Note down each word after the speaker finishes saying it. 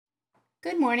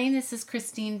Good morning, this is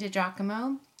Christine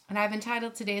DiGiacomo, and I've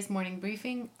entitled today's morning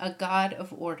briefing, A God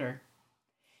of Order.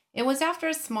 It was after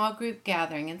a small group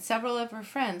gathering, and several of her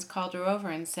friends called her over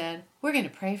and said, "We're going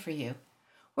to pray for you.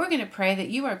 We're going to pray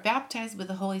that you are baptized with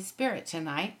the Holy Spirit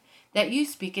tonight, that you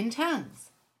speak in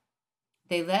tongues."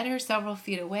 They led her several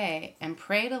feet away and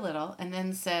prayed a little, and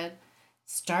then said,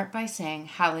 "Start by saying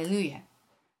Hallelujah.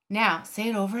 Now say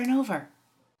it over and over.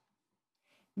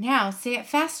 Now say it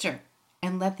faster,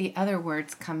 and let the other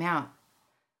words come out.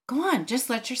 Go on, just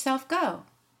let yourself go."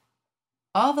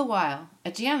 All the while,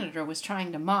 a janitor was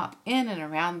trying to mop in and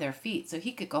around their feet so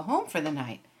he could go home for the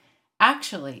night.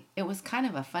 Actually, it was kind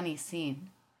of a funny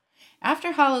scene.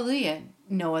 After Hallelujah,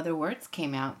 no other words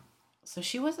came out, so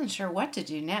she wasn't sure what to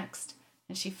do next,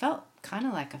 and she felt kind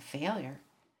of like a failure.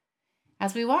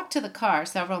 As we walked to the car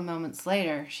several moments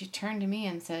later, she turned to me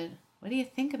and said, "What do you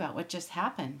think about what just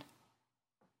happened?"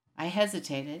 I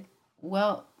hesitated.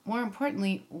 "Well, more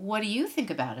importantly, what do you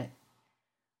think about it?"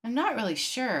 "I'm not really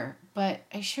sure, but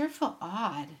I sure feel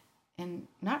odd, and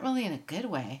not really in a good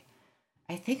way.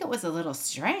 I think it was a little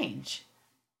strange."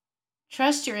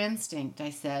 "Trust your instinct," I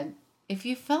said. "If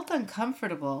you felt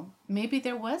uncomfortable, maybe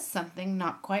there was something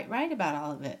not quite right about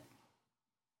all of it."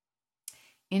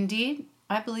 Indeed,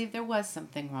 I believe there was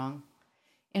something wrong.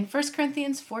 In 1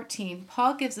 Corinthians 14,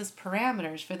 Paul gives us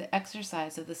parameters for the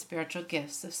exercise of the spiritual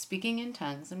gifts of speaking in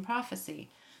tongues and prophecy.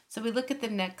 So we look at the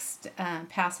next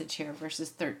passage here, verses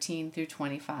 13 through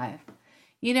 25.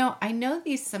 I know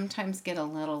these sometimes get a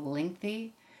little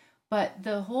lengthy, but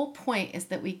the whole point is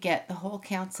that we get the whole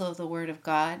counsel of the Word of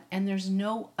God, and there's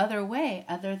no other way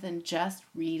other than just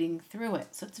reading through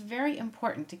it. So it's very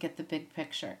important to get the big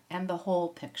picture and the whole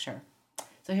picture.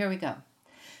 So here we go.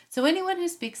 "So anyone who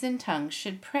speaks in tongues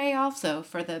should pray also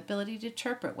for the ability to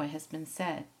interpret what has been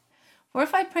said. For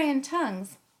if I pray in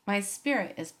tongues, my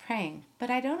spirit is praying, but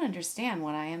I don't understand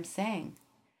what I am saying.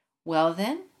 Well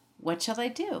then, what shall I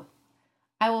do?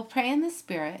 I will pray in the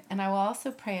Spirit, and I will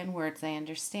also pray in words I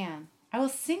understand. I will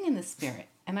sing in the Spirit,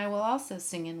 and I will also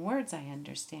sing in words I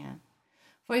understand.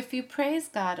 For if you praise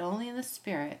God only in the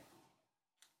Spirit,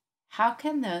 how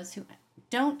can those who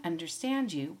don't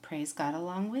understand you praise God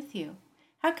along with you?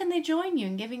 How can they join you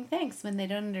in giving thanks when they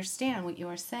don't understand what you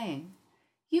are saying?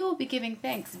 You will be giving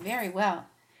thanks very well,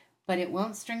 but it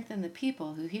won't strengthen the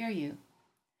people who hear you.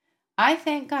 I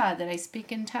thank God that I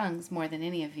speak in tongues more than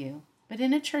any of you. But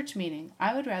in a church meeting,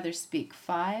 I would rather speak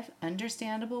 5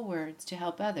 understandable words to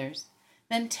help others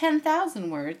than 10,000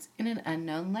 words in an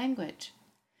unknown language.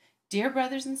 Dear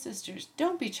brothers and sisters,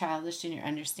 don't be childish in your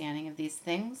understanding of these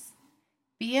things.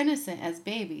 Be innocent as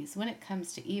babies when it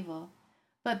comes to evil,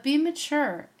 but be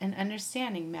mature in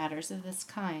understanding matters of this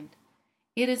kind.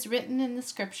 It is written in the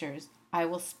Scriptures, 'I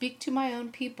will speak to my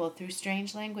own people through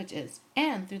strange languages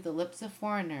and through the lips of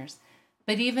foreigners,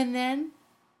 but even then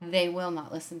they will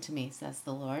not listen to me,' says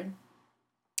the Lord."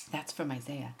 That's from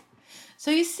Isaiah. So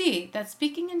you see that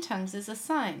speaking in tongues is a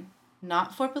sign,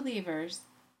 not for believers,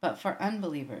 but for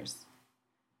unbelievers.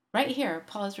 Right here,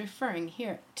 Paul is referring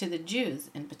here to the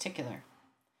Jews in particular.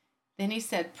 Then he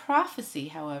said, "Prophecy,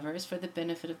 however, is for the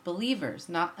benefit of believers,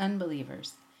 not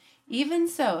unbelievers. Even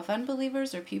so, if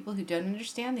unbelievers or people who don't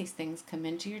understand these things come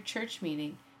into your church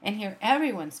meeting and hear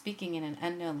everyone speaking in an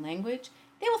unknown language,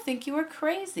 they will think you are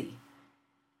crazy.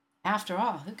 After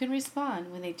all, who can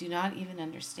respond when they do not even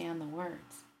understand the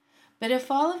words? But if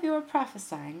all of you are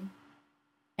prophesying,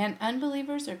 and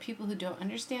unbelievers or people who don't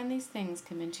understand these things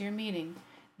come into your meeting,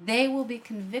 they will be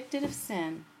convicted of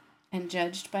sin and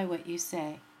judged by what you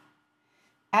say.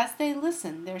 As they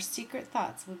listen, their secret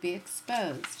thoughts will be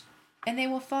exposed, and they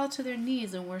will fall to their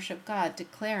knees and worship God,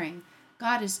 declaring,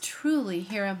 'God is truly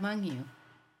here among you.'"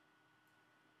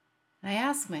 I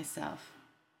ask myself,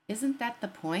 isn't that the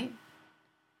point?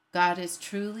 God is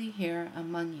truly here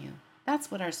among you.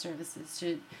 That's what our services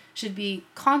should be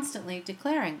constantly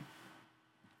declaring.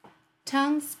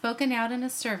 Tongues spoken out in a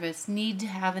service need to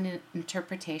have an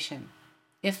interpretation.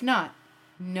 If not,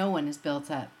 no one is built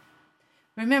up.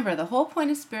 Remember, the whole point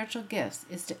of spiritual gifts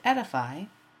is to edify,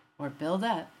 or build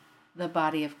up, the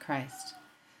body of Christ.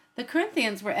 The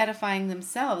Corinthians were edifying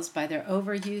themselves by their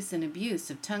overuse and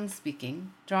abuse of tongue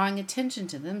speaking, drawing attention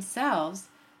to themselves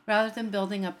rather than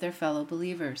building up their fellow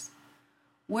believers.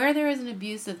 Where there is an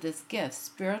abuse of this gift,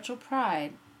 spiritual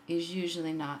pride is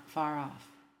usually not far off.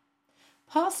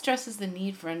 Paul stresses the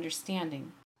need for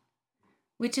understanding,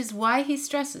 which is why he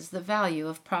stresses the value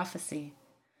of prophecy.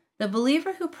 The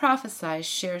believer who prophesies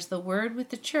shares the word with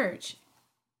the church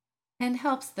and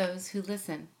helps those who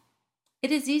listen.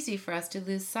 It is easy for us to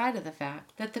lose sight of the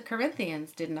fact that the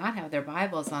Corinthians did not have their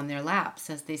Bibles on their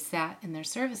laps as they sat in their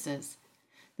services.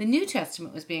 The New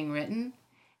Testament was being written,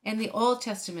 and the Old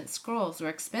Testament scrolls were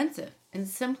expensive and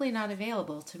simply not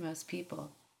available to most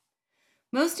people.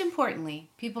 Most importantly,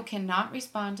 people cannot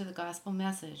respond to the gospel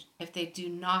message if they do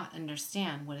not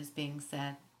understand what is being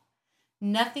said.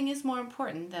 Nothing is more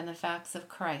important than the facts of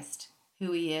Christ,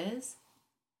 who he is,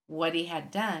 what he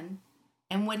had done,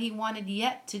 and what he wanted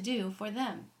yet to do for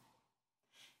them.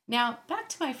 Now, back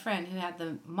to my friend who had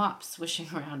the mop swishing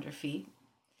around her feet.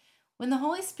 When the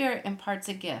Holy Spirit imparts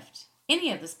a gift,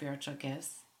 any of the spiritual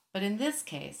gifts, but in this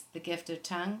case, the gift of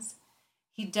tongues,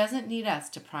 he doesn't need us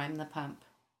to prime the pump.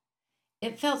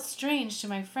 It felt strange to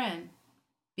my friend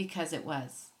because it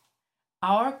was.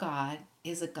 Our God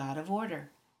is a God of order.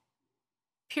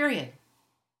 Period.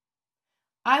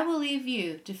 I will leave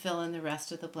you to fill in the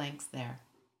rest of the blanks there.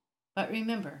 But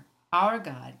remember, our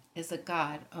God is a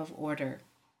God of order.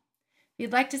 If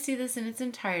you'd like to see this in its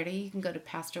entirety, you can go to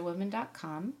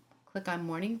pastorwoman.com, click on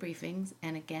Morning Briefings,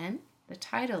 and again, the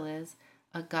title is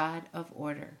A God of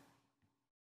Order.